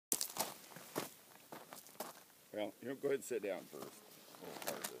Well, you know, go ahead and sit down first.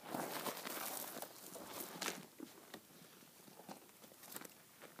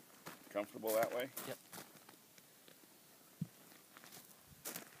 Comfortable that way? Yep.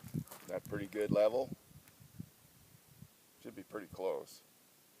 Is that pretty good level? Should be pretty close.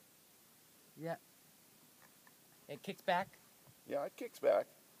 Yeah. It kicks back. Yeah, it kicks back.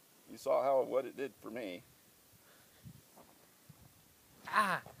 You saw what it did for me.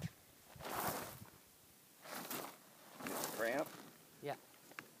 Ah! Get the cramp? Yeah.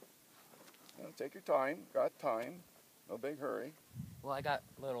 You know, take your time. Got time. No big hurry. Well, I got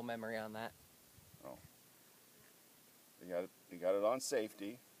little memory on that. Oh. You got it on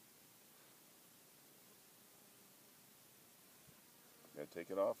safety. You got to take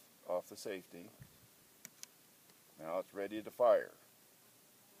it off the safety. Now it's ready to fire.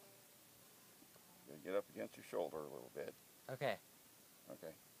 You got to get up against your shoulder a little bit. Okay.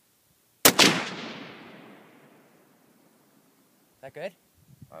 Okay. That good?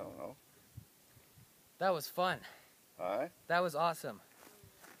 I don't know. That was fun. Huh? That was awesome.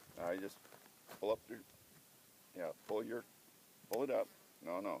 Now you just pull up your, pull it up.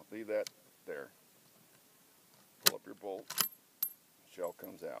 No, leave that there. Pull up your bolt. Shell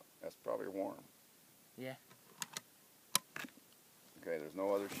comes out. That's probably warm. Yeah. Okay, there's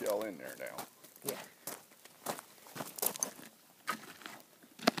no other shell in there now. Yeah.